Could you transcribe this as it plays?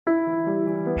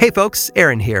Hey folks,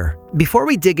 Aaron here. Before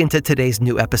we dig into today's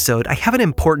new episode, I have an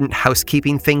important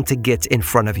housekeeping thing to get in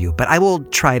front of you, but I will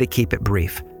try to keep it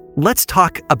brief. Let's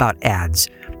talk about ads.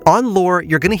 On Lore,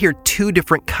 you're going to hear two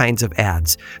different kinds of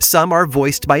ads. Some are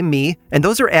voiced by me, and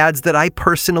those are ads that I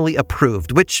personally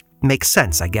approved, which makes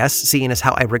sense, I guess, seeing as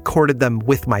how I recorded them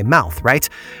with my mouth, right?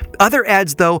 Other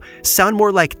ads, though, sound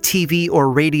more like TV or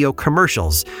radio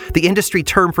commercials. The industry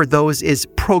term for those is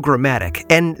programmatic,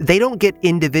 and they don't get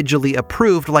individually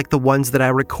approved like the ones that I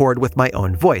record with my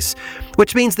own voice.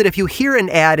 Which means that if you hear an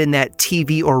ad in that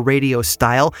TV or radio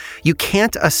style, you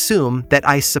can't assume that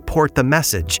I support the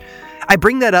message. I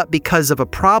bring that up because of a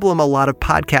problem a lot of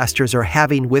podcasters are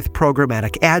having with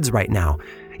programmatic ads right now.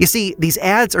 You see, these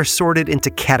ads are sorted into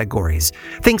categories,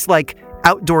 things like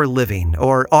outdoor living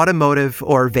or automotive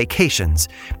or vacations.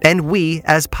 And we,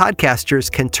 as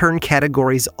podcasters, can turn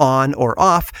categories on or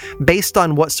off based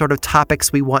on what sort of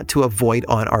topics we want to avoid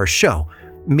on our show.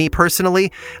 Me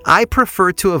personally, I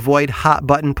prefer to avoid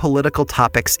hot-button political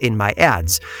topics in my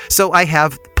ads, so I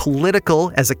have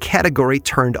political as a category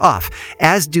turned off,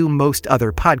 as do most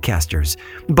other podcasters.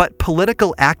 But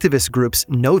political activist groups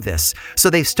know this,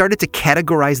 so they've started to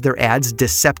categorize their ads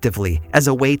deceptively as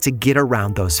a way to get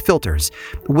around those filters,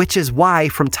 which is why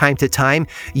from time to time,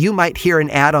 you might hear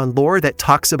an ad on Lore that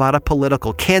talks about a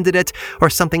political candidate or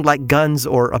something like guns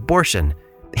or abortion.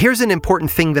 Here's an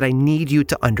important thing that I need you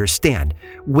to understand.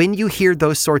 When you hear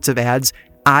those sorts of ads,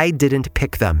 I didn't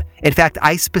pick them. In fact,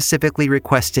 I specifically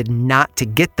requested not to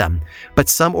get them. But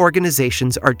some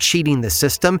organizations are cheating the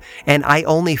system, and I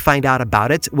only find out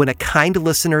about it when a kind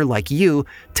listener like you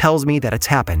tells me that it's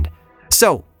happened.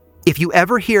 So, if you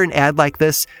ever hear an ad like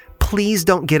this, please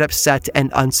don't get upset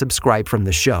and unsubscribe from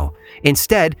the show.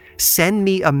 Instead, send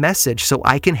me a message so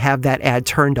I can have that ad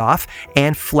turned off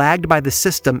and flagged by the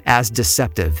system as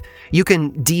deceptive. You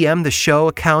can DM the show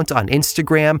account on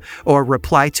Instagram or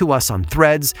reply to us on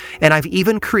Threads, and I've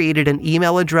even created an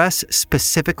email address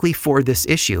specifically for this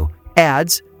issue,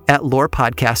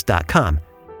 ads@lorepodcast.com.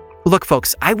 Look,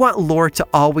 folks, I want Lore to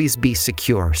always be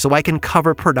secure so I can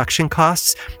cover production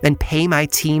costs and pay my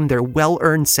team their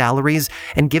well-earned salaries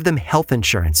and give them health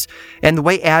insurance. And the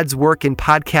way ads work in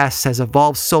podcasts has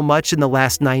evolved so much in the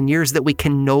last 9 years that we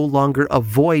can no longer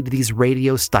avoid these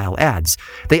radio-style ads.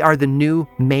 They are the new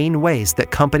main ways that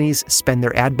companies spend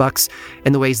their ad bucks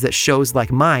and the ways that shows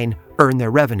like mine earn their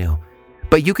revenue.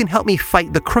 But you can help me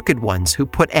fight the crooked ones who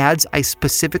put ads I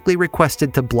specifically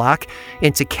requested to block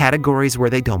into categories where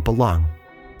they don't belong.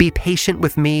 Be patient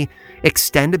with me,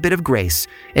 extend a bit of grace,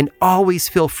 and always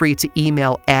feel free to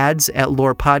email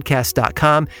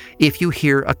ads@lorepodcast.com if you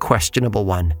hear a questionable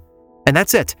one. And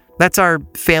that's it. That's our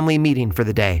family meeting for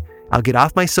the day. I'll get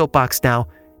off my soapbox now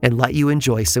and let you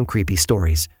enjoy some creepy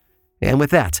stories. And with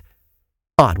that,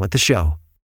 on with the show.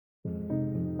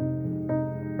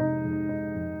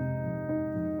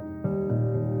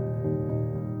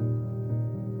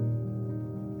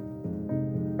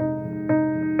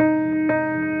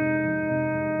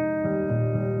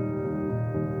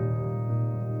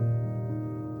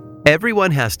 Everyone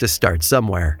has to start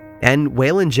somewhere, and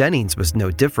Waylon Jennings was no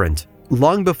different.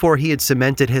 Long before he had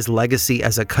cemented his legacy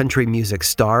as a country music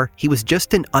star, he was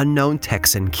just an unknown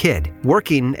Texan kid,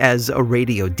 working as a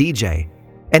radio DJ.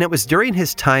 And it was during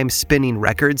his time spinning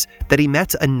records that he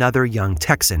met another young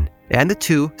Texan, and the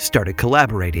two started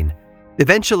collaborating.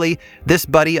 Eventually, this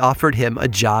buddy offered him a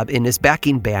job in his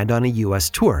backing band on a US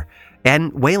tour,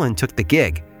 and Waylon took the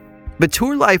gig. But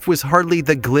tour life was hardly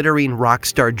the glittering rock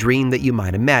star dream that you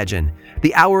might imagine.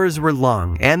 The hours were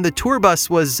long, and the tour bus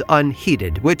was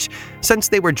unheated, which, since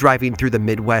they were driving through the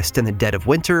Midwest in the dead of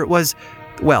winter, was,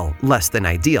 well, less than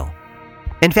ideal.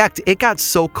 In fact, it got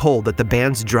so cold that the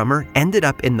band's drummer ended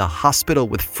up in the hospital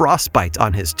with frostbite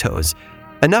on his toes.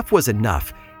 Enough was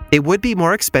enough. It would be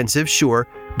more expensive, sure,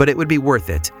 but it would be worth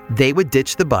it. They would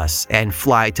ditch the bus and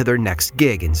fly to their next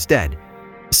gig instead.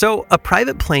 So a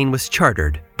private plane was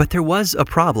chartered, but there was a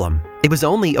problem. It was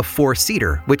only a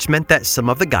 4-seater, which meant that some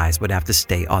of the guys would have to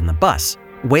stay on the bus.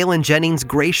 Waylon Jennings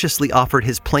graciously offered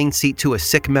his plane seat to a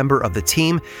sick member of the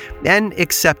team and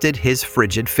accepted his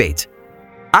frigid fate.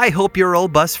 "I hope your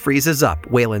old bus freezes up,"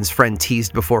 Waylon's friend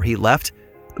teased before he left.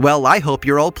 "Well, I hope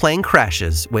your old plane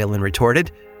crashes," Waylon retorted.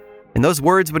 And those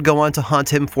words would go on to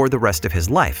haunt him for the rest of his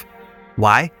life.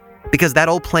 Why? Because that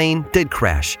old plane did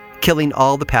crash, killing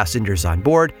all the passengers on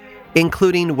board,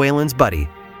 including Waylon's buddy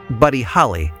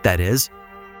Holly, that is.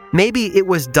 Maybe it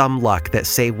was dumb luck that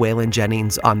saved Waylon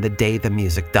Jennings on the day the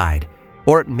music died.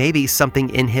 Or maybe something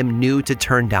in him knew to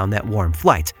turn down that warm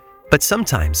flight. But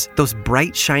sometimes those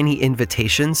bright, shiny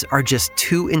invitations are just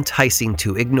too enticing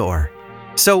to ignore.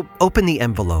 So open the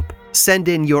envelope, Send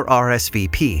in your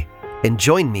RSVP and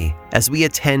join me as we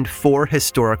attend 4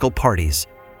 historical parties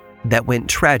that went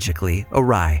tragically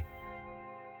awry.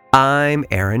 I'm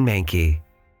Aaron Mankey,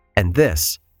 and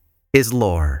this is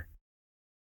Lore.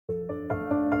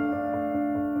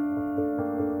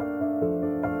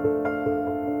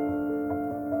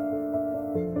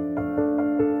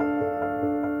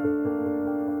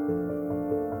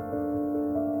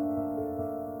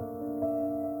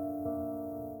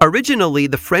 Originally,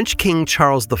 the French King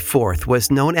Charles IV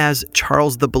was known as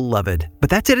Charles the Beloved, but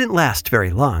that didn't last very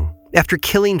long. After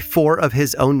killing 4 of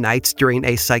his own knights during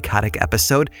a psychotic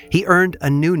episode, he earned a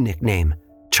new nickname,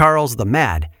 Charles the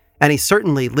Mad, and he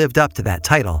certainly lived up to that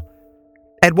title.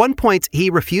 At one point, he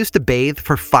refused to bathe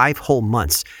for 5 whole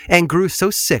months and grew so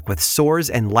sick with sores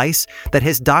and lice that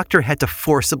his doctor had to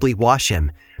forcibly wash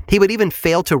him. He would even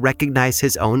fail to recognize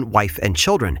his own wife and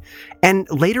children. And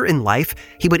later in life,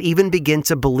 he would even begin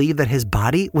to believe that his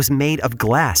body was made of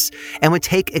glass and would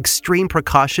take extreme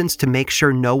precautions to make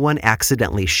sure no one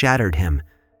accidentally shattered him.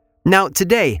 Now,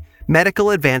 today,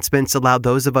 medical advancements allow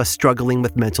those of us struggling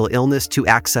with mental illness to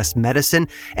access medicine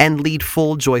and lead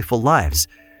full, joyful lives.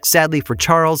 Sadly for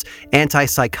Charles,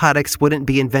 antipsychotics wouldn't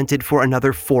be invented for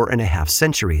another 4.5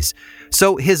 centuries.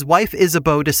 So his wife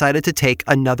Isabeau decided to take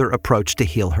another approach to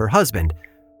heal her husband: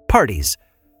 parties.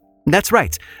 That's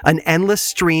right, an endless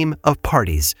stream of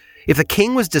parties. If the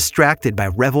king was distracted by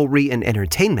revelry and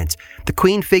entertainment, the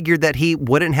queen figured that he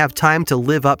wouldn't have time to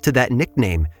live up to that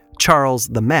nickname, Charles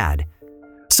the Mad.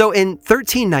 So in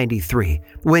 1393,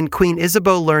 when Queen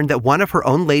Isabeau learned that one of her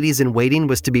own ladies-in-waiting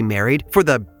was to be married, for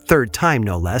the 3rd time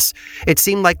no less, it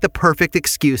seemed like the perfect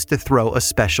excuse to throw a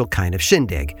special kind of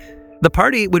shindig. The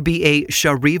party would be a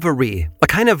charivari, a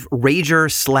kind of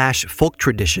rager/folk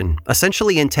tradition,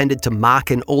 essentially intended to mock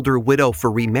an older widow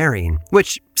for remarrying,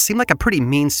 which seemed like a pretty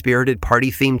mean-spirited party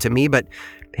theme to me, but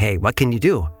hey, what can you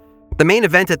do? The main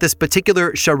event at this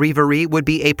particular charivari would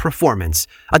be a performance,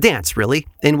 a dance really,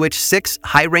 in which 6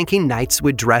 high-ranking knights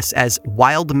would dress as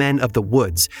wild men of the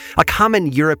woods, a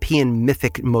common European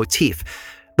mythic motif.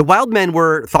 The wild men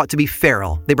were thought to be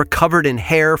feral. They were covered in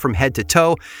hair from head to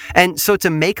toe, and so to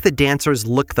make the dancers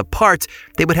look the part,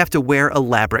 they would have to wear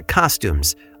elaborate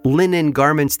costumes. Linen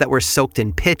garments that were soaked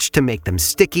in pitch to make them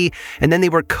sticky, and then they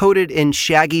were coated in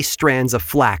shaggy strands of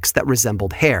flax that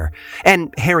resembled hair,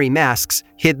 and hairy masks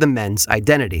hid the men's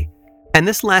identity. And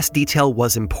this last detail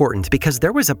was important because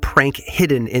there was a prank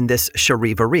hidden in this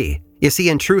charivari. You see,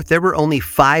 in truth, there were only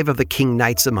 5 of the king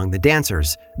knights among the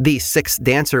dancers. The 6th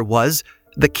dancer was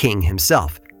the king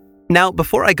himself. Now,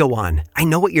 before I go on, I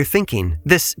know what you're thinking.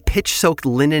 This pitch-soaked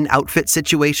linen outfit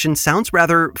situation sounds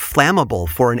rather flammable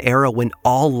for an era when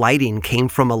all lighting came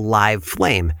from a live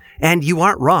flame. And you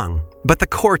aren't wrong. But the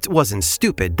court wasn't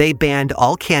stupid. They banned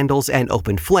all candles and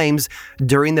open flames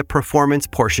during the performance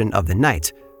portion of the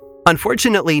night.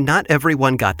 Unfortunately, not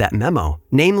everyone got that memo,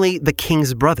 namely the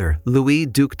king's brother, Louis,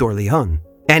 Duc d'Orléans.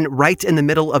 And right in the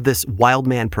middle of this wild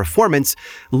man performance,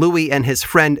 Louis and his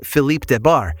friend Philippe de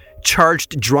Bar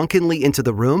charged drunkenly into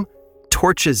the room,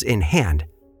 torches in hand.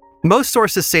 Most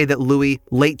sources say that Louis,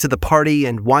 late to the party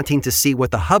and wanting to see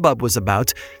what the hubbub was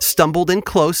about, stumbled in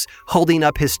close, holding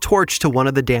up his torch to one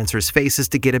of the dancers' faces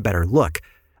to get a better look.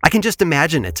 I can just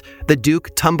imagine it, the Duke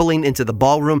tumbling into the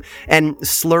ballroom and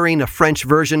slurring a French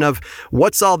version of,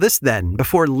 "What's all this then?"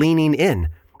 before leaning in.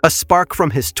 A spark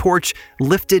from his torch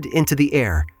lifted into the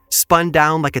air, spun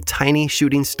down like a tiny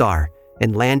shooting star,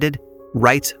 and landed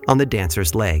right on the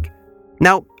dancer's leg.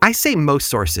 Now, I say most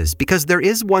sources because there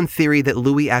is one theory that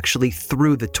Louis actually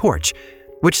threw the torch,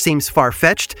 which seems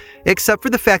far-fetched, except for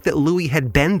the fact that Louis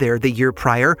had been there the year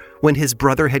prior when his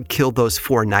brother had killed those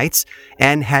 4 knights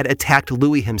and had attacked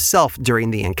Louis himself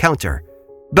during the encounter.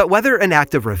 But whether an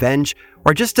act of revenge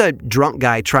or just a drunk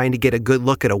guy trying to get a good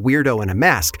look at a weirdo in a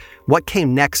mask, what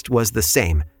came next was the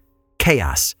same: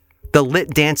 chaos. The lit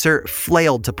dancer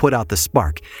flailed to put out the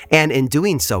spark, and in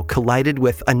doing so collided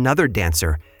with another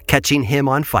dancer, catching him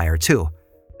on fire too.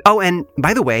 Oh, and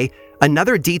by the way,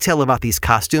 another detail about these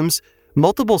costumes: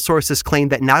 multiple sources claim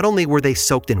that not only were they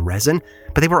soaked in resin,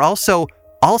 but they were also,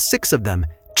 all 6 of them,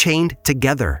 chained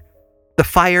together. The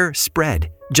fire spread,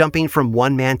 jumping from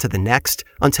one man to the next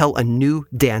until a new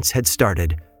dance had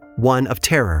started, one of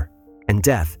terror and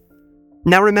death.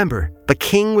 Now remember, the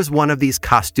king was one of these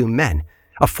costume men.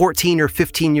 A 14 or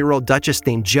 15-year-old duchess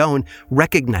named Joan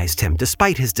recognized him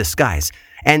despite his disguise,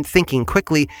 and thinking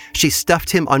quickly, she stuffed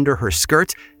him under her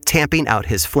skirt, tamping out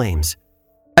his flames.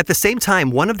 At the same time,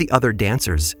 one of the other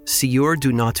dancers, Sieur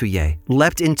du Nantouillet,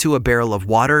 leapt into a barrel of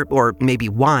water, or maybe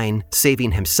wine,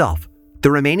 saving himself. The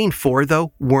remaining 4,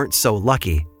 though, weren't so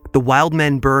lucky. The wild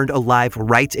men burned alive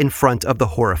right in front of the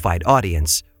horrified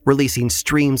audience, releasing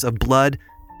streams of blood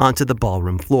onto the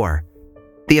ballroom floor.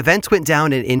 The event went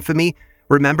down in infamy,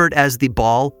 remembered as the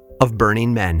Ball of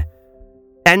Burning Men.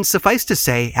 And suffice to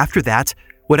say, after that,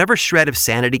 whatever shred of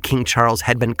sanity King Charles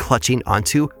had been clutching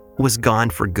onto was gone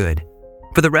for good.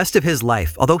 For the rest of his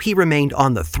life, although he remained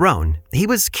on the throne, he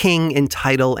was king in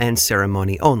title and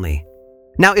ceremony only.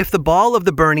 Now, if the Ball of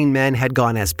the Burning Men had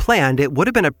gone as planned, it would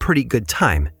have been a pretty good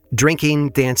time.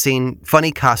 Drinking, dancing,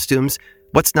 funny costumes,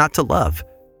 what's not to love?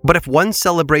 But if one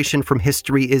celebration from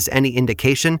history is any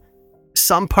indication,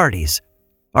 some parties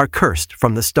are cursed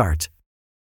from the start.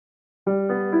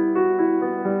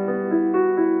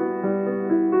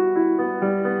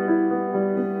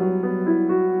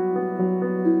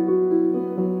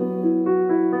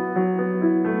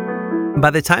 By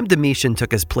the time Domitian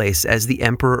took his place as the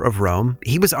Emperor of Rome,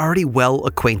 he was already well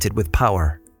acquainted with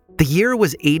power. The year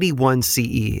was 81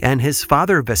 CE, and his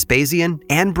father Vespasian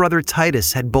and brother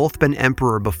Titus had both been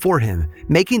emperor before him,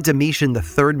 making Domitian the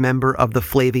third member of the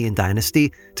Flavian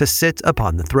dynasty to sit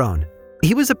upon the throne.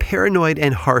 He was a paranoid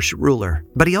and harsh ruler,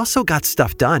 but he also got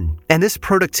stuff done, and this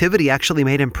productivity actually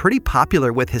made him pretty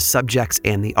popular with his subjects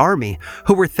and the army,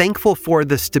 who were thankful for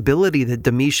the stability that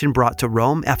Domitian brought to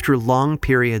Rome after long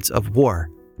periods of war.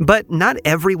 But not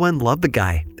everyone loved the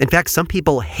guy. In fact, some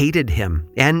people hated him.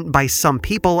 And by some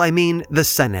people, I mean the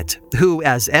Senate, who,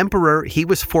 as emperor, he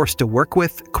was forced to work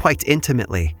with quite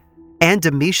intimately. And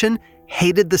Domitian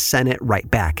hated the Senate right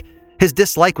back. His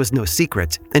dislike was no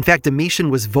secret. In fact, Domitian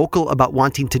was vocal about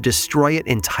wanting to destroy it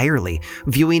entirely,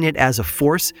 viewing it as a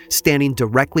force standing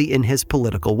directly in his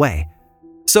political way.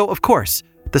 So, of course,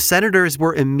 the senators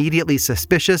were immediately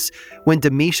suspicious when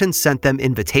Domitian sent them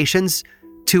invitations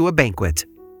to a banquet.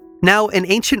 Now,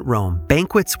 in ancient Rome,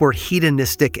 banquets were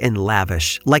hedonistic and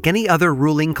lavish, like any other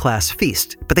ruling class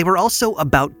feast, but they were also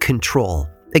about control.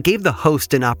 It gave the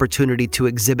host an opportunity to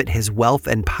exhibit his wealth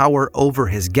and power over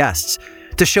his guests,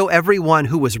 to show everyone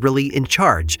who was really in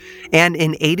charge. And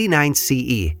in 89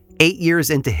 CE, 8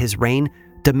 years into his reign,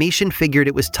 Domitian figured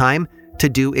it was time to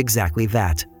do exactly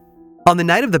that. On the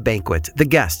night of the banquet, the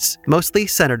guests, mostly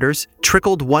senators,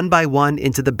 trickled one by one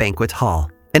into the banquet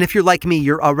hall. And if you're like me,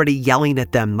 you're already yelling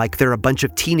at them like they're a bunch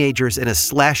of teenagers in a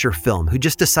slasher film who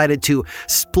just decided to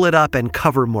split up and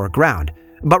cover more ground.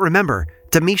 But remember,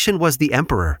 Domitian was the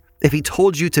emperor. If he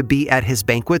told you to be at his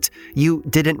banquet, you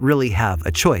didn't really have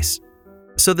a choice.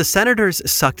 So the senators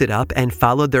sucked it up and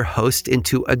followed their host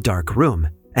into a dark room.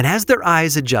 And as their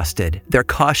eyes adjusted, their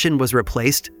caution was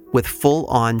replaced with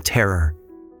full-on terror.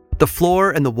 The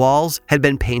floor and the walls had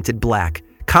been painted black,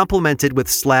 complemented with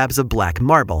slabs of black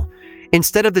marble.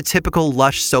 Instead of the typical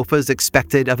lush sofas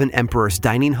expected of an emperor's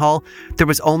dining hall, there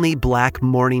was only black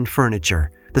mourning furniture,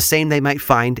 the same they might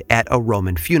find at a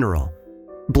Roman funeral.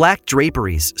 Black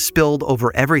draperies spilled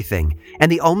over everything, and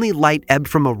the only light ebbed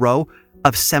from a row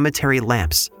of cemetery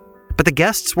lamps. But the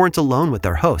guests weren't alone with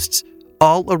their hosts.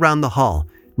 All around the hall,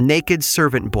 naked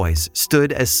servant boys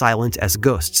stood as silent as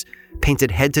ghosts,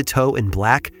 painted head to toe in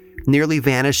black, nearly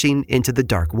vanishing into the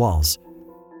dark walls.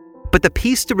 But the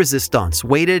piece de resistance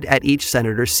waited at each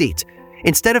senator's seat.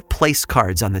 Instead of place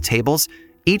cards on the tables,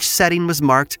 each setting was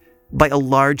marked by a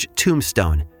large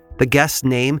tombstone, the guest's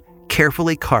name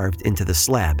carefully carved into the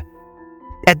slab.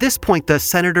 At this point, the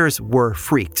senators were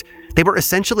freaked. They were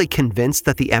essentially convinced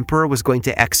that the emperor was going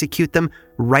to execute them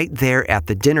right there at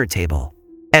the dinner table.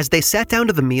 As they sat down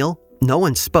to the meal, no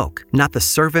one spoke, not the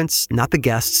servants, not the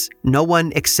guests, no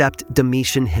one except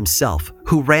Domitian himself,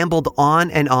 who rambled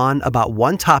on and on about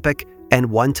one topic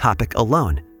and one topic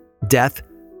alone: death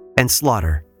and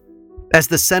slaughter. As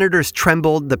the senators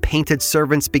trembled, the painted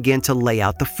servants began to lay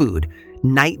out the food,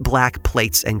 night black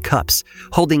plates and cups,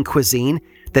 holding cuisine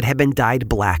that had been dyed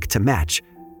black to match.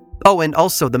 Oh, and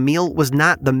also the meal was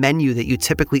not the menu that you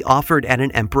typically offered at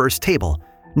an emperor's table.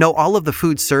 No, all of the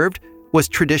food served was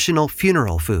traditional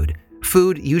funeral food,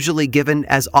 food usually given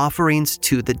as offerings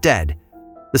to the dead.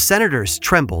 The senators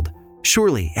trembled.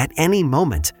 Surely, at any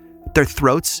moment, their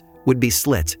throats would be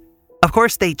slit. Of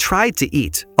course, they tried to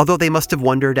eat, although they must have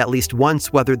wondered at least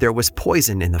once whether there was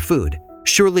poison in the food.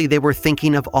 Surely they were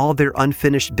thinking of all their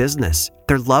unfinished business,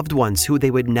 their loved ones who they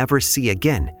would never see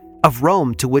again, of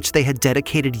Rome to which they had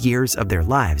dedicated years of their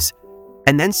lives.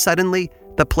 And then suddenly,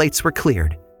 the plates were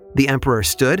cleared. The emperor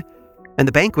stood, and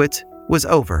the banquet was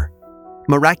over.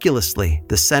 Miraculously,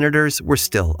 the senators were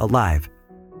still alive.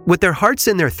 With their hearts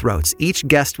in their throats, each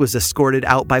guest was escorted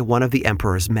out by one of the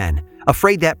emperor's men,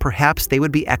 afraid that perhaps they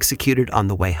would be executed on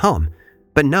the way home.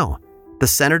 But no, the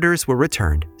senators were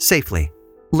returned safely.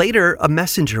 Later, a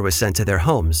messenger was sent to their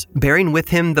homes, bearing with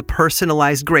him the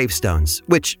personalized gravestones,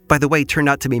 which, by the way, turned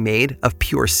out to be made of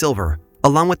pure silver,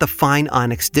 along with the fine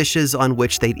onyx dishes on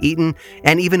which they'd eaten,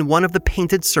 and even one of the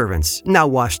painted servants, now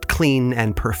washed clean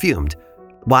and perfumed.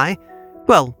 Why?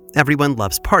 Well, everyone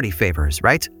loves party favors,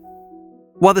 right?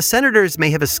 While the senators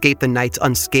may have escaped the night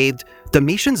unscathed,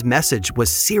 Domitian's message was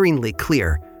searingly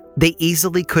clear. They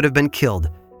easily could have been killed,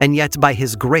 and yet by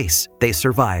his grace, they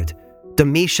survived.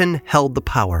 Domitian held the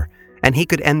power, and he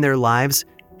could end their lives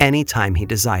anytime he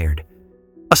desired.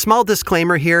 A small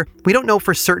disclaimer here, we don't know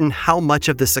for certain how much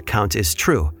of this account is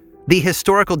true. The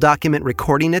historical document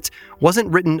recording it wasn't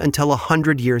written until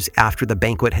 100 years after the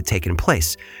banquet had taken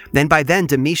place, and by then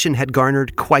Domitian had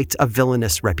garnered quite a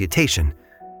villainous reputation.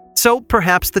 So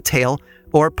perhaps the tale,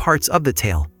 or parts of the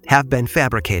tale, have been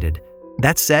fabricated.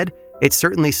 That said, it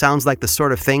certainly sounds like the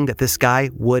sort of thing that this guy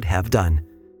would have done.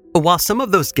 While some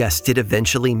of those guests did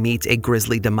eventually meet a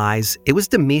grisly demise, it was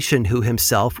Domitian who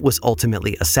himself was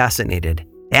ultimately assassinated.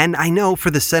 And I know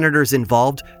for the senators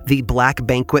involved, the Black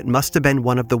Banquet must have been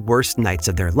one of the worst nights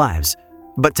of their lives.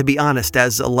 But to be honest,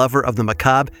 as a lover of the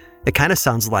macabre, it kind of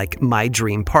sounds like my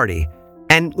dream party.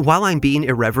 And while I'm being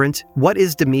irreverent, what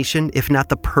is Domitian if not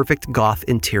the perfect goth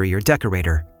interior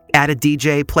decorator? Add a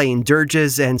DJ playing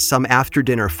dirges and some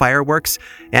after-dinner fireworks,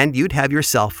 and you'd have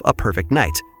yourself a perfect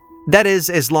night. That is,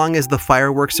 as long as the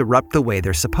fireworks erupt the way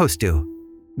they're supposed to.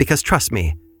 Because trust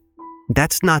me,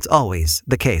 that's not always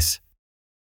the case.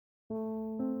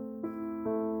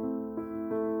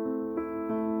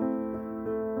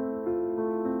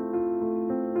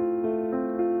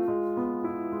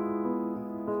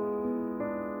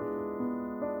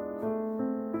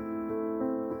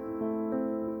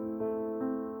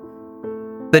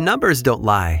 The numbers don't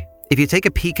lie. If you take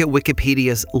a peek at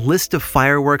Wikipedia's list of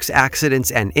fireworks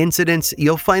accidents and incidents,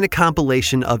 you'll find a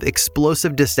compilation of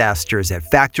explosive disasters at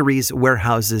factories,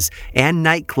 warehouses, and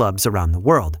nightclubs around the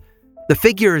world. The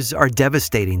figures are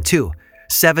devastating too.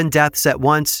 7 deaths at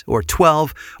once, or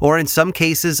 12, or in some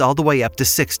cases all the way up to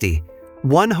 60.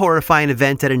 One horrifying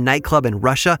event at a nightclub in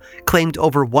Russia claimed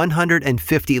over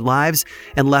 150 lives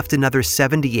and left another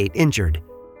 78 injured.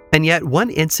 And yet one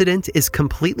incident is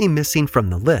completely missing from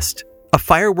the list. A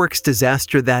fireworks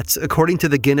disaster that, according to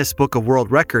the Guinness Book of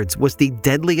World Records, was the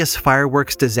deadliest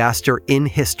fireworks disaster in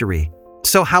history.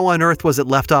 So how on earth was it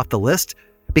left off the list?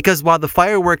 Because while the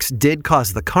fireworks did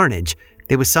cause the carnage,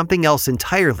 it was something else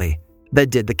entirely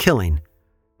that did the killing.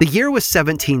 The year was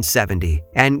 1770,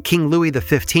 and King Louis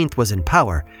XV was in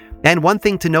power. And one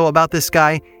thing to know about this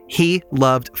guy, he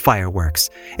loved fireworks.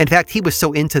 In fact, he was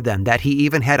so into them that he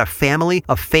even had a family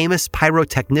of famous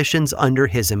pyrotechnicians under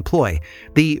his employ,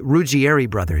 the Ruggieri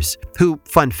brothers, who,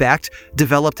 fun fact,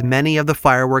 developed many of the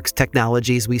fireworks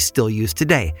technologies we still use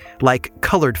today, like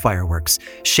colored fireworks,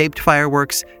 shaped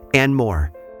fireworks, and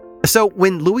more. So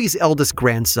when Louis's eldest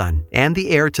grandson and the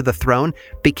heir to the throne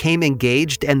became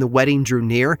engaged and the wedding drew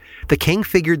near, the king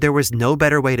figured there was no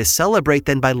better way to celebrate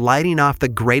than by lighting off the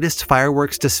greatest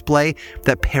fireworks display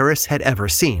that Paris had ever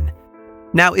seen.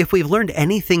 Now, if we've learned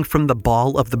anything from the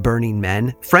Ball of the Burning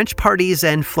Men, French parties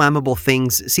and flammable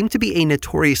things seem to be a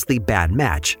notoriously bad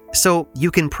match, so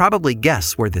you can probably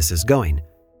guess where this is going.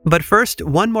 But first,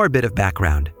 one more bit of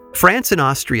background. France and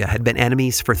Austria had been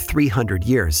enemies for 300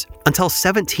 years, until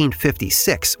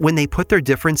 1756, when they put their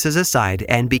differences aside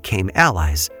and became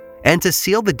allies. And to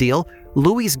seal the deal,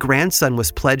 Louis's grandson was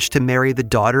pledged to marry the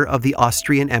daughter of the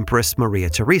Austrian Empress Maria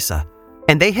Theresa.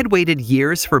 And they had waited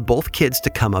years for both kids to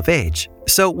come of age.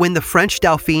 So when the French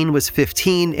Dauphine was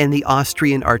 15 and the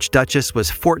Austrian Archduchess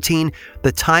was 14,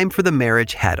 the time for the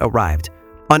marriage had arrived.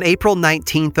 On April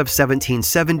 19th of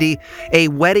 1770, a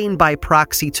wedding by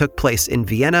proxy took place in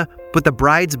Vienna, with the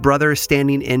bride's brother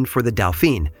standing in for the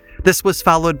Dauphine. This was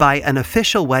followed by an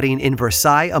official wedding in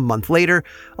Versailles a month later,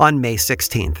 on May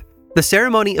 16th. The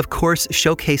ceremony, of course,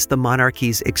 showcased the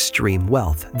monarchy's extreme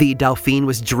wealth. The Dauphine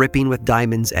was dripping with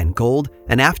diamonds and gold,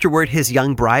 and afterward his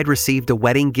young bride received a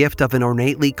wedding gift of an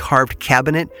ornately carved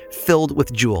cabinet filled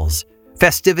with jewels.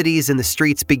 Festivities in the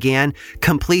streets began,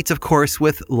 complete, of course,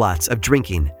 with lots of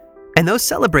drinking. And those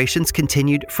celebrations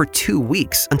continued for 2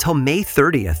 weeks until May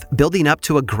 30th, building up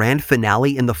to a grand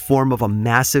finale in the form of a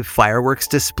massive fireworks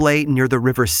display near the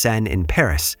River Seine in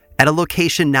Paris, at a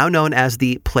location now known as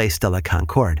the Place de la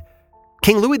Concorde.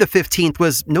 King Louis XV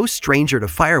was no stranger to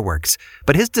fireworks,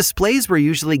 but his displays were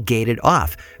usually gated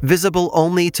off, visible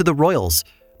only to the royals.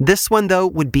 This one, though,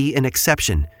 would be an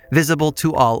exception, visible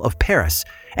to all of Paris.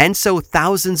 And so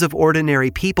thousands of ordinary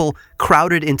people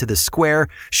crowded into the square,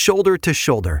 shoulder to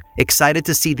shoulder, excited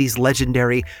to see these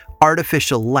legendary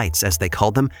artificial lights, as they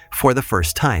called them, for the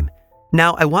first time.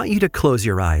 Now, I want you to close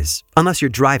your eyes, unless you're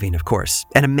driving, of course,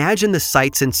 and imagine the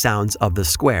sights and sounds of the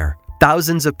square.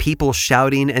 Thousands of people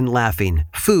shouting and laughing,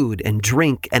 food and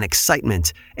drink and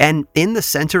excitement, and in the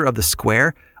center of the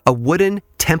square, a wooden,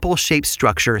 temple-shaped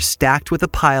structure stacked with a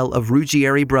pile of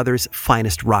Ruggieri Brothers'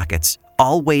 finest rockets,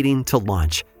 all waiting to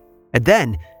launch. And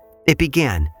then, it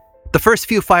began. The first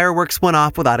few fireworks went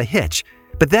off without a hitch,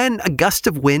 but then a gust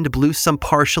of wind blew some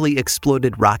partially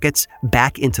exploded rockets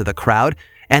back into the crowd,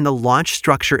 and the launch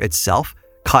structure itself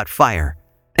caught fire.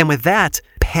 And with that,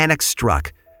 panic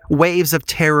struck. Waves of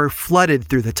terror flooded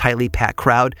through the tightly packed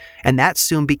crowd, and that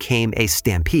soon became a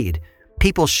stampede.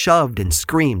 People shoved and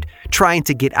screamed, trying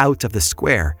to get out of the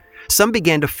square. Some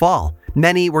began to fall.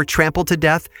 Many were trampled to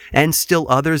death, and still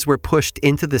others were pushed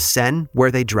into the Seine,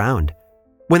 where they drowned.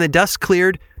 When the dust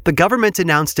cleared, the government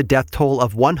announced a death toll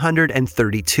of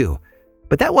 132.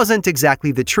 But that wasn't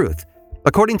exactly the truth.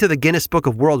 According to the Guinness Book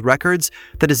of World Records,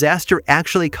 the disaster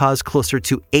actually caused closer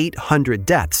to 800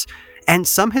 deaths, and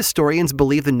some historians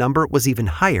believe the number was even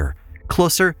higher,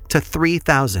 closer to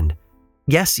 3,000.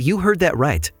 Yes, you heard that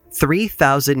right,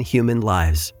 3,000 human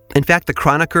lives. In fact, the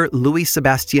chronicler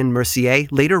Louis-Sébastien Mercier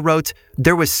later wrote,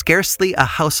 "There was scarcely a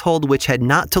household which had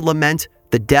not to lament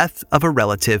the death of a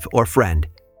relative or friend."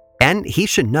 And he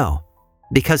should know,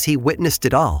 because he witnessed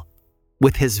it all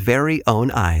with his very own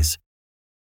eyes.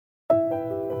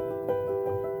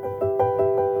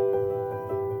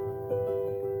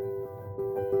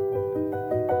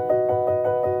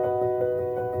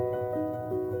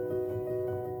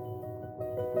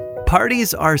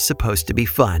 Parties are supposed to be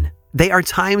fun. They are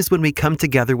times when we come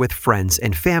together with friends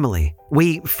and family.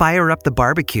 We fire up the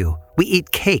barbecue, we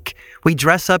eat cake, we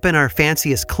dress up in our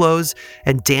fanciest clothes,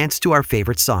 and dance to our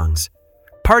favorite songs.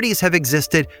 Parties have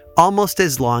existed almost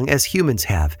as long as humans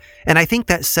have, and I think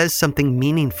that says something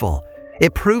meaningful.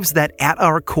 It proves that at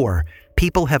our core,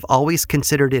 people have always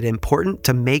considered it important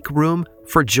to make room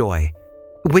for joy.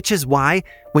 Which is why,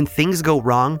 when things go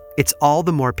wrong, it's all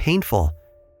the more painful.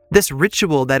 This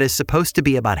ritual that is supposed to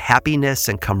be about happiness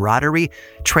and camaraderie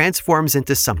transforms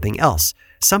into something else,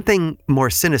 something more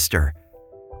sinister.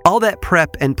 All that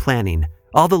prep and planning,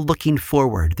 all the looking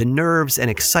forward, the nerves and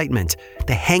excitement,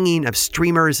 the hanging of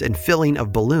streamers and filling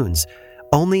of balloons,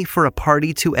 only for a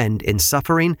party to end in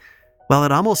suffering, well,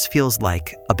 it almost feels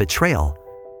like a betrayal.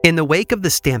 In the wake of the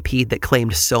stampede that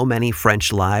claimed so many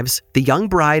French lives, the young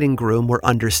bride and groom were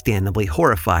understandably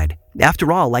horrified.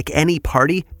 After all, like any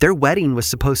party, their wedding was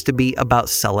supposed to be about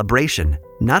celebration,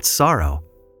 not sorrow.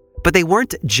 But they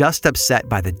weren't just upset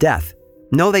by the death.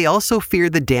 No, they also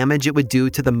feared the damage it would do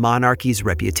to the monarchy's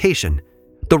reputation.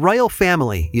 The royal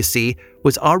family, you see,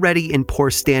 was already in poor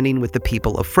standing with the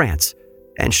people of France.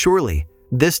 And surely,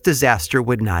 this disaster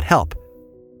would not help.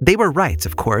 They were right,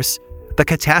 of course. The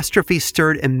catastrophe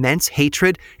stirred immense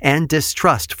hatred and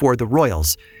distrust for the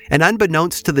royals, and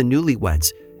unbeknownst to the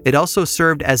newlyweds, it also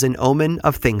served as an omen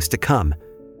of things to come,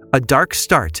 a dark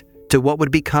start to what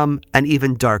would become an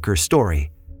even darker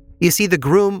story. You see, the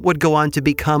groom would go on to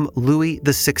become Louis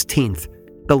XVI,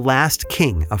 the last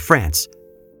king of France.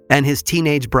 And his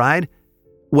teenage bride?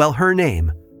 Well, her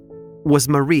name was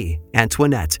Marie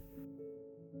Antoinette.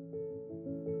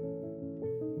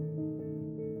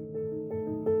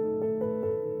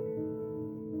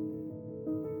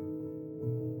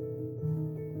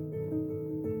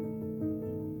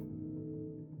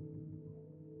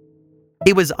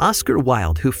 It was Oscar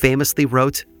Wilde who famously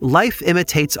wrote, "Life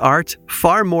imitates art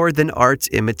far more than art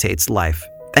imitates life."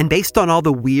 And based on all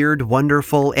the weird,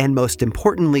 wonderful, and most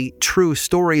importantly, true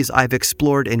stories I've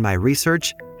explored in my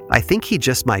research, I think he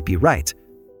just might be right.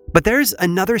 But there's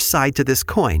another side to this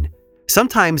coin.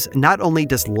 Sometimes not only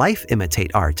does life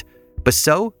imitate art, but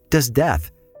so does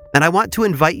death. And I want to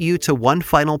invite you to one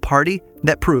final party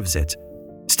that proves it.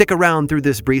 Stick around through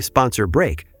this brief sponsor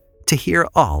break to hear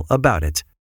all about it.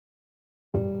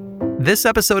 This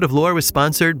episode of Lore was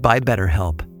sponsored by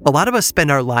BetterHelp. A lot of us spend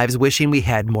our lives wishing we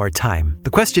had more time. The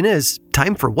question is,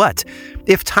 time for what?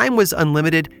 If time was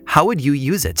unlimited, how would you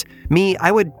use it? Me,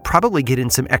 I would probably get in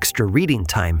some extra reading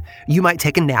time. You might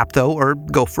take a nap though, or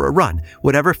go for a run,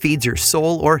 whatever feeds your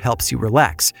soul or helps you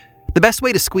relax. The best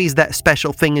way to squeeze that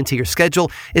special thing into your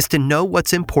schedule is to know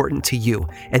what's important to you,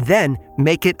 and then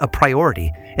make it a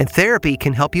priority. And therapy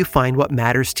can help you find what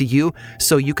matters to you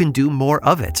so you can do more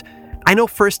of it. I know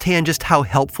firsthand just how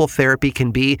helpful therapy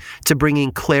can be to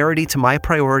bringing clarity to my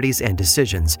priorities and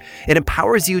decisions. It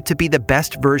empowers you to be the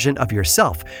best version of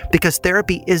yourself, because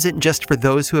therapy isn't just for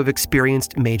those who have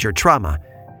experienced major trauma.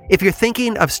 If you're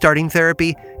thinking of starting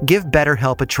therapy, give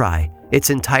BetterHelp a try.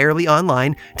 It's entirely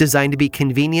online, designed to be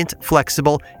convenient,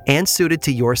 flexible, and suited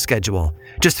to your schedule.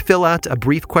 Just fill out a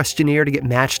brief questionnaire to get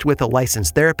matched with a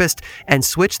licensed therapist and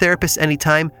switch therapists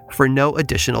anytime for no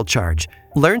additional charge.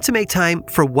 Learn to make time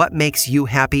for what makes you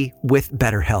happy with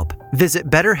BetterHelp. Visit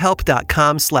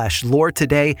betterhelp.com/lore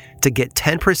today to get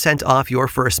 10% off your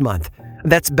first month.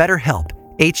 That's BetterHelp,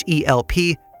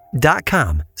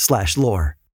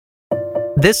 HELP.com/lore.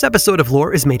 This episode of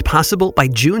Lore is made possible by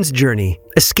June's Journey.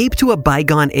 Escape to a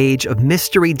bygone age of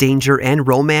mystery, danger, and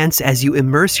romance as you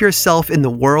immerse yourself in the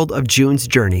world of June's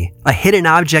Journey, a hidden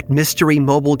object mystery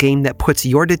mobile game that puts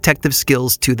your detective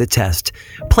skills to the test.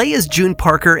 Play as June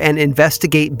Parker and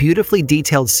investigate beautifully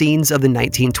detailed scenes of the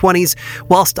 1920s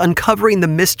whilst uncovering the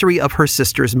mystery of her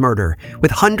sister's murder.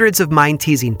 With hundreds of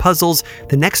mind-teasing puzzles,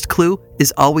 the next clue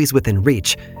is always within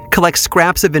reach. Collect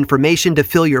scraps of information to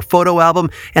fill your photo album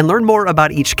and learn more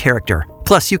about each character.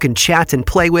 Plus, you can chat and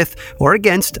play with or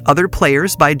against other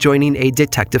players by joining a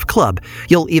detective club.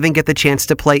 You'll even get the chance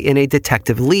to play in a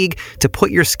detective league to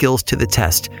put your skills to the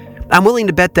test. I'm willing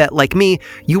to bet that, like me,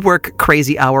 you work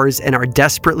crazy hours and are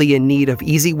desperately in need of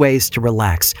easy ways to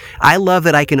relax. I love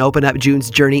that I can open up June's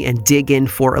Journey and dig in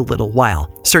for a little while,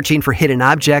 searching for hidden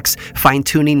objects,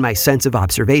 fine-tuning my sense of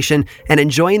observation, and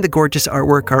enjoying the gorgeous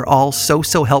artwork are all so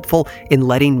helpful in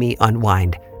letting me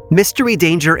unwind. Mystery,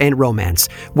 danger, and romance.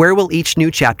 Where will each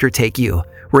new chapter take you?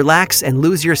 Relax and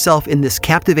lose yourself in this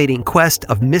captivating quest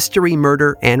of mystery,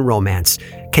 murder, and romance.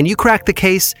 Can you crack the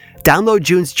case? Download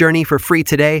June's Journey for free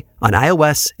today on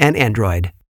iOS and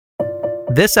Android.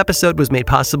 This episode was made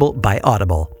possible by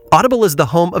Audible. Audible is the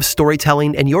home of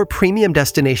storytelling and your premium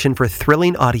destination for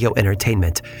thrilling audio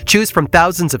entertainment. Choose from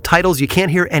thousands of titles you can't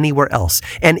hear anywhere else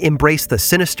and embrace the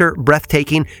sinister,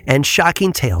 breathtaking, and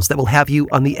shocking tales that will have you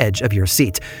on the edge of your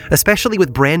seat, especially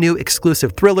with brand new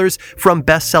exclusive thrillers from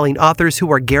best-selling authors who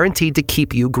are guaranteed to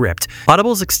keep you gripped.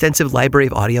 Audible's extensive library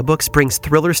of audiobooks brings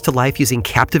thrillers to life using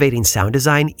captivating sound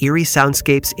design, eerie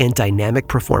soundscapes, and dynamic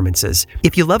performances.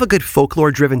 If you love a good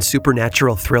folklore-driven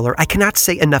supernatural thriller, I cannot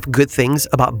say enough good things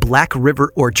about Black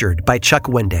River Orchard by Chuck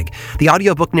Wendig. The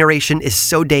audiobook narration is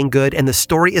so dang good, and the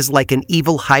story is like an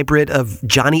evil hybrid of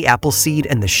Johnny Appleseed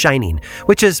and The Shining,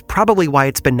 which is probably why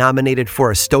it's been nominated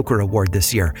for a Stoker Award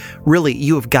this year. Really,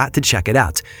 you have got to check it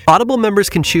out. Audible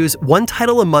members can choose one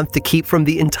title a month to keep from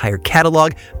the entire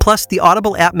catalog, plus the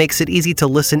Audible app makes it easy to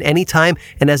listen anytime,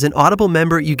 and as an Audible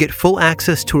member, you get full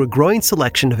access to a growing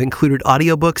selection of included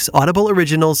audiobooks, Audible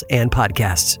originals, and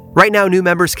podcasts. Right now, new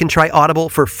members can try Audible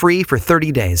for free for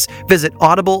 30 days. Visit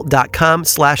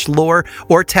audible.com/lore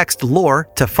or text LORE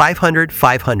to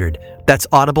 500-500. That's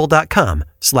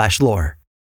audible.com/lore.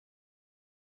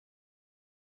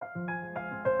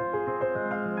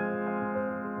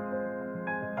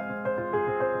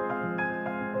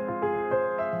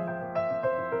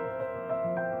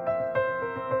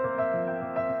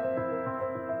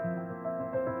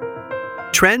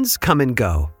 Trends come and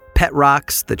go. Pet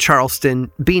rocks, the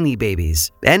Charleston, Beanie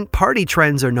Babies, and party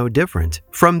trends are no different.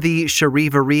 From the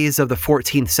charivaries of the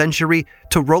 14th century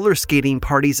to roller skating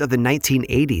parties of the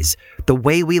 1980s, the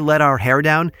way we let our hair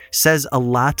down says a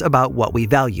lot about what we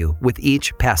value with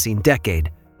each passing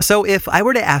decade. So if I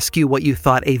were to ask you what you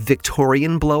thought a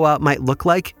Victorian blowout might look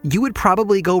like, you would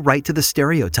probably go right to the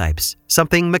stereotypes.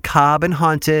 Something macabre and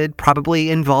haunted, probably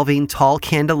involving tall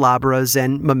candelabras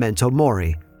and memento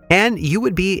mori. And you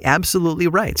would be absolutely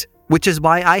right, which is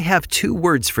why I have two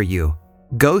words for you: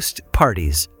 ghost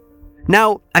parties.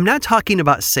 Now, I'm not talking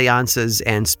about seances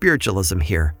and spiritualism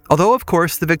here, although of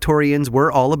course the Victorians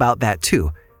were all about that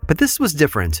too, but this was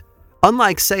different.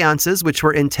 Unlike seances, which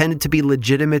were intended to be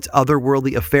legitimate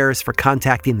otherworldly affairs for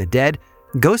contacting the dead,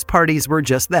 ghost parties were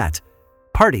just that: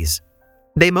 parties.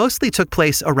 They mostly took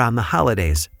place around the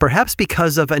holidays, perhaps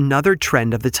because of another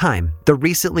trend of the time, the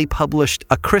recently published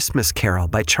A Christmas Carol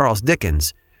by Charles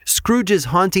Dickens. Scrooge's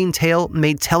haunting tale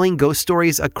made telling ghost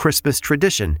stories a Christmas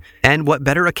tradition, and what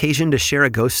better occasion to share a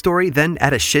ghost story than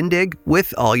at a shindig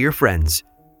with all your friends?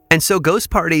 And so ghost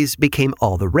parties became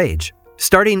all the rage.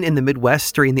 Starting in the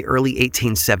Midwest during the early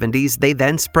 1870s, they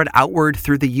then spread outward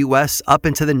through the U.S. up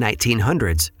into the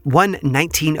 1900s. One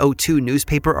 1902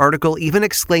 newspaper article even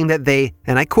exclaimed that they,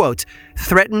 and I quote,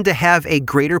 threatened to have a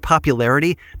greater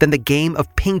popularity than the game of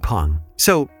ping pong.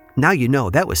 So now you know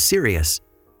that was serious.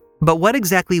 But what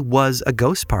exactly was a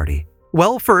ghost party?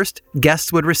 Well, first,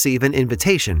 guests would receive an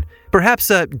invitation,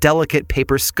 perhaps a delicate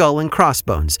paper skull and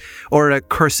crossbones, or a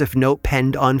cursive note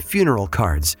penned on funeral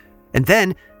cards. And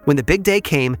then, when the big day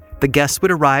came, the guests would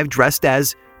arrive dressed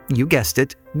as, you guessed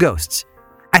it, ghosts.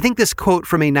 I think this quote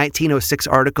from a 1906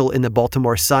 article in the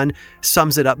Baltimore Sun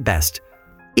sums it up best.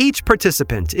 Each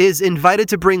participant is invited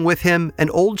to bring with him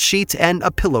an old sheet and a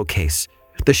pillowcase.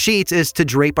 The sheet is to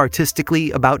drape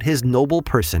artistically about his noble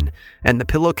person, and the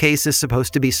pillowcase is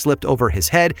supposed to be slipped over his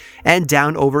head and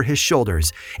down over his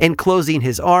shoulders, enclosing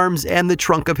his arms and the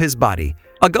trunk of his body.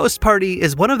 A ghost party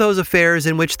is one of those affairs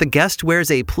in which the guest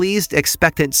wears a pleased,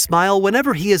 expectant smile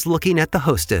whenever he is looking at the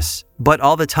hostess, but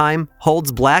all the time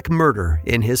holds black murder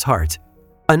in his heart.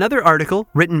 Another article,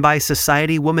 written by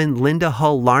society woman Linda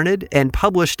Hull Larned and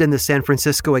published in the San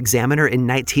Francisco Examiner in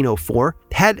 1904,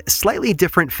 had slightly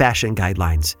different fashion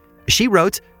guidelines. She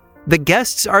wrote, "The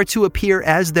guests are to appear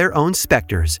as their own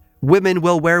specters. Women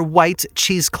will wear white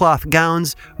cheesecloth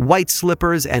gowns, white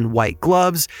slippers, and white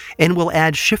gloves, and will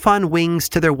add chiffon wings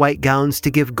to their white gowns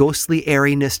to give ghostly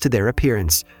airiness to their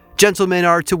appearance. Gentlemen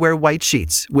are to wear white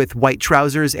sheets with white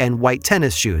trousers and white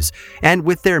tennis shoes, and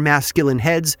with their masculine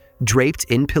heads draped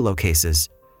in pillowcases."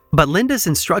 But Linda's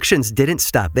instructions didn't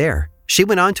stop there. She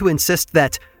went on to insist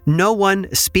that no one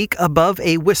speak above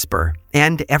a whisper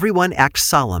and everyone act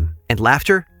solemn, and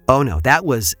laughter, oh no, that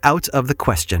was out of the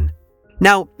question.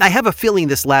 Now, I have a feeling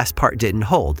this last part didn't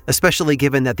hold, especially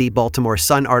given that the Baltimore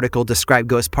Sun article described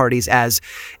ghost parties as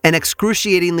an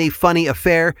excruciatingly funny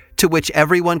affair to which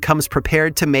everyone comes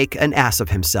prepared to make an ass of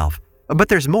himself. But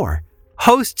there's more.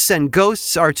 Hosts and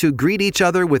ghosts are to greet each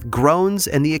other with groans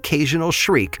and the occasional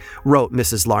shriek, wrote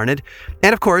Mrs. Larned.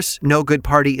 And of course, no good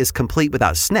party is complete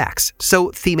without snacks,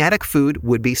 so thematic food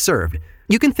would be served.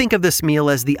 You can think of this meal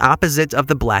as the opposite of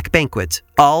the black banquet.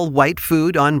 All white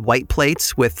food on white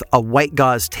plates with a white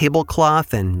gauze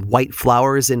tablecloth and white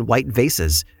flowers in white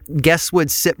vases. Guests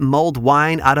would sip mulled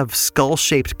wine out of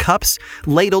skull-shaped cups,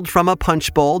 ladled from a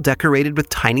punch bowl decorated with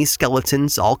tiny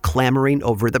skeletons all clambering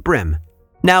over the brim.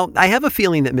 Now, I have a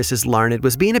feeling that Mrs. Larned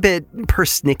was being a bit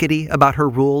persnickety about her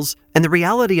rules, and the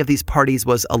reality of these parties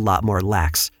was a lot more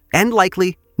lax, and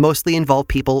likely mostly involved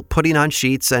people putting on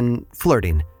sheets and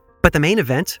flirting. But the main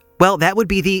event, well, that would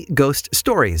be the ghost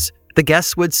stories. The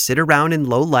guests would sit around in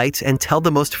low light and tell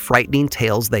the most frightening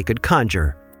tales they could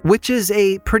conjure, which is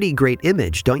a pretty great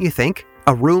image, don't you think?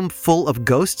 A room full of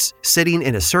ghosts sitting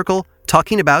in a circle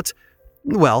talking about,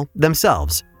 well,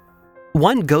 themselves.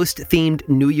 One ghost-themed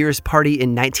New Year's party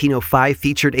in 1905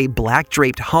 featured a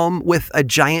black-draped home with a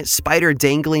giant spider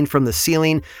dangling from the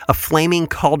ceiling, a flaming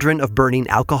cauldron of burning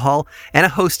alcohol, and a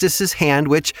hostess's hand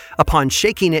which, upon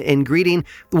shaking it in greeting,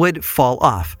 would fall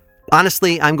off.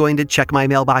 Honestly, I'm going to check my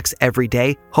mailbox every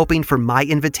day, hoping for my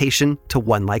invitation to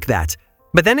one like that.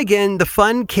 But then again, the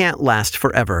fun can't last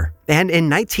forever. And in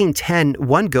 1910,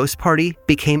 one ghost party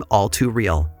became all too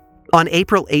real. On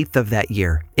April 8th of that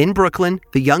year, in Brooklyn,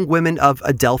 the young women of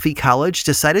Adelphi College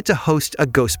decided to host a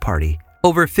ghost party.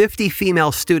 Over 50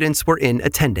 female students were in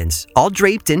attendance, all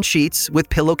draped in sheets with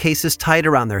pillowcases tied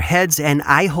around their heads and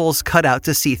eye holes cut out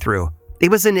to see through.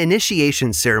 It was an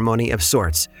initiation ceremony of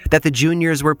sorts that the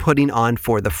juniors were putting on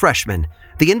for the freshmen.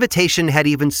 The invitation had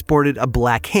even sported a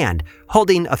black hand,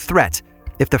 holding a threat.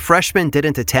 If the freshmen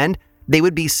didn't attend, they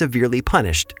would be severely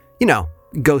punished. You know,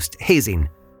 ghost hazing.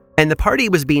 And the party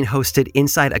was being hosted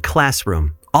inside a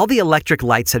classroom. All the electric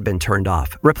lights had been turned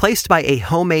off, replaced by a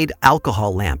homemade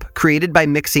alcohol lamp created by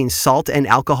mixing salt and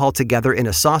alcohol together in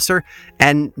a saucer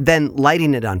and then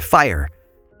lighting it on fire.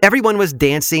 Everyone was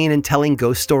dancing and telling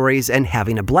ghost stories and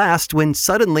having a blast when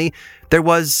suddenly there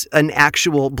was an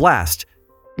actual blast.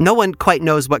 No one quite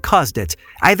knows what caused it.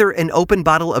 Either an open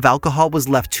bottle of alcohol was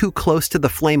left too close to the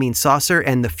flaming saucer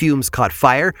and the fumes caught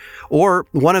fire, or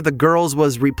one of the girls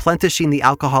was replenishing the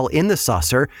alcohol in the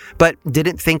saucer, but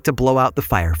didn't think to blow out the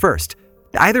fire first.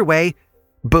 Either way,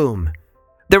 boom.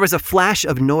 There was a flash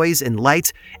of noise and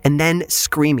light, and then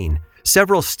screaming.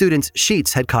 Several students'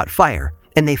 sheets had caught fire,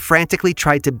 and they frantically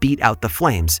tried to beat out the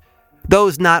flames.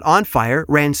 Those not on fire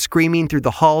ran screaming through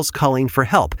the halls calling for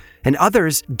help, and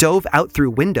others dove out through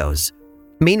windows.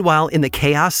 Meanwhile, in the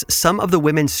chaos, some of the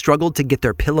women struggled to get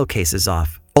their pillowcases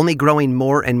off, only growing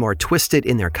more and more twisted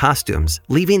in their costumes,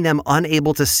 leaving them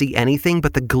unable to see anything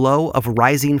but the glow of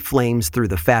rising flames through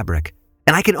the fabric.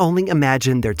 And I can only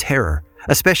imagine their terror,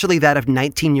 especially that of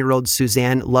 19-year-old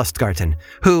Suzanne Lustgarten,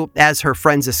 who, as her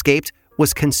friends escaped,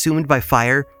 was consumed by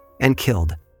fire and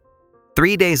killed.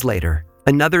 3 days later,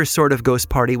 another sort of ghost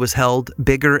party was held,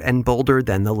 bigger and bolder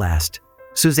than the last.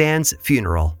 Suzanne's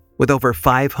funeral, with over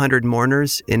 500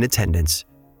 mourners in attendance.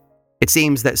 It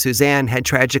seems that Suzanne had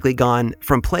tragically gone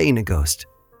from playing a ghost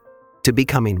to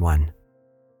becoming one.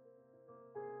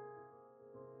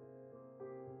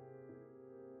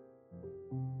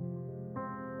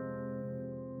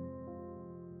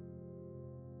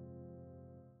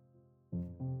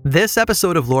 This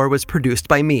episode of Lore was produced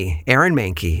by me, Aaron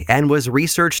Mahnke, and was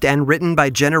researched and written by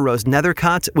Jenna Rose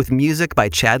Nethercott with music by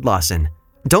Chad Lawson.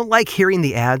 Don't like hearing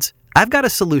the ads? I've got a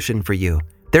solution for you.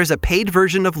 There's a paid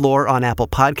version of Lore on Apple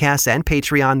Podcasts and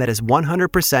Patreon that is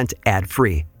 100%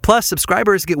 ad-free. Plus,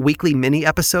 subscribers get weekly mini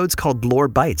episodes called Lore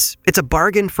Bites. It's a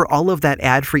bargain for all of that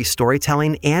ad-free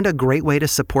storytelling and a great way to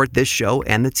support this show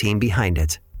and the team behind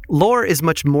it. Lore is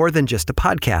much more than just a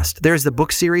podcast. There's the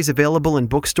book series available in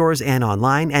bookstores and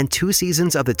online, and 2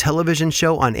 seasons of the television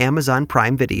show on Amazon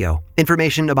Prime Video.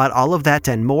 Information about all of that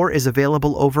and more is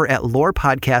available over at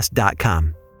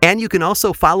lorepodcast.com. And you can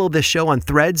also follow this show on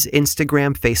Threads,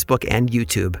 Instagram, Facebook, and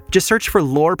YouTube. Just search for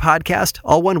Lore Podcast,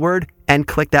 all one word, and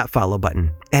click that follow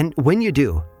button. And when you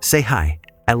do, say hi.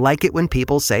 I like it when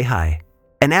people say hi.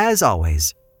 And as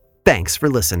always, thanks for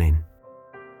listening.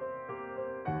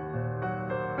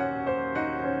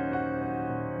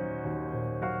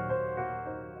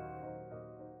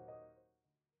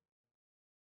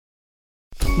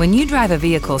 When you drive a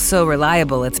vehicle so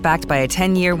reliable it's backed by a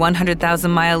 10-year,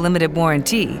 100,000-mile limited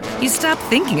warranty, you stop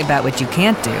thinking about what you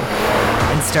can't do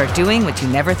and start doing what you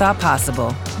never thought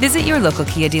possible. Visit your local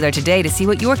Kia dealer today to see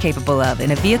what you're capable of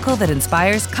in a vehicle that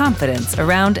inspires confidence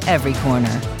around every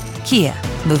corner. Kia,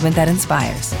 movement that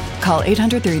inspires. Call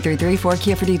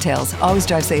 800-333-4KIA for details. Always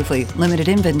drive safely. Limited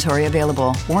inventory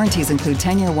available. Warranties include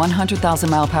 10-year,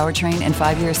 100,000-mile powertrain and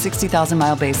 5-year,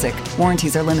 60,000-mile basic.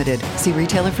 Warranties are limited. See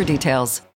retailer for details.